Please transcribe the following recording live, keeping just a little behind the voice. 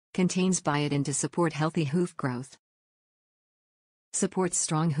Contains biotin to support healthy hoof growth. Supports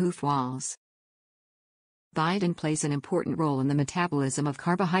strong hoof walls. Biotin plays an important role in the metabolism of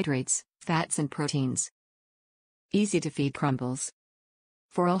carbohydrates, fats and proteins. Easy to feed crumbles.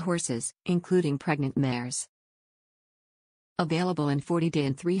 For all horses, including pregnant mares. Available in 40-day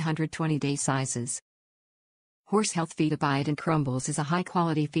and 320-day sizes. Horse Health Vita Biotin Crumbles is a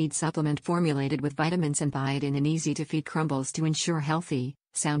high-quality feed supplement formulated with vitamins and biotin in easy-to-feed crumbles to ensure healthy,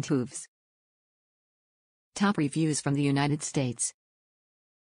 sound hooves. Top reviews from the United States.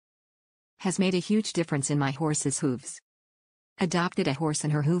 Has made a huge difference in my horse's hooves. Adopted a horse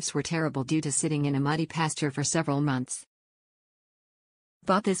and her hooves were terrible due to sitting in a muddy pasture for several months.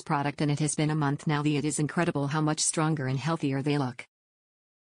 Bought this product and it has been a month now. It is incredible how much stronger and healthier they look.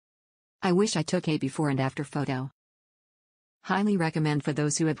 I wish I took a before and after photo. Highly recommend for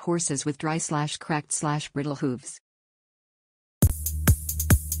those who have horses with dry/cracked/brittle hooves.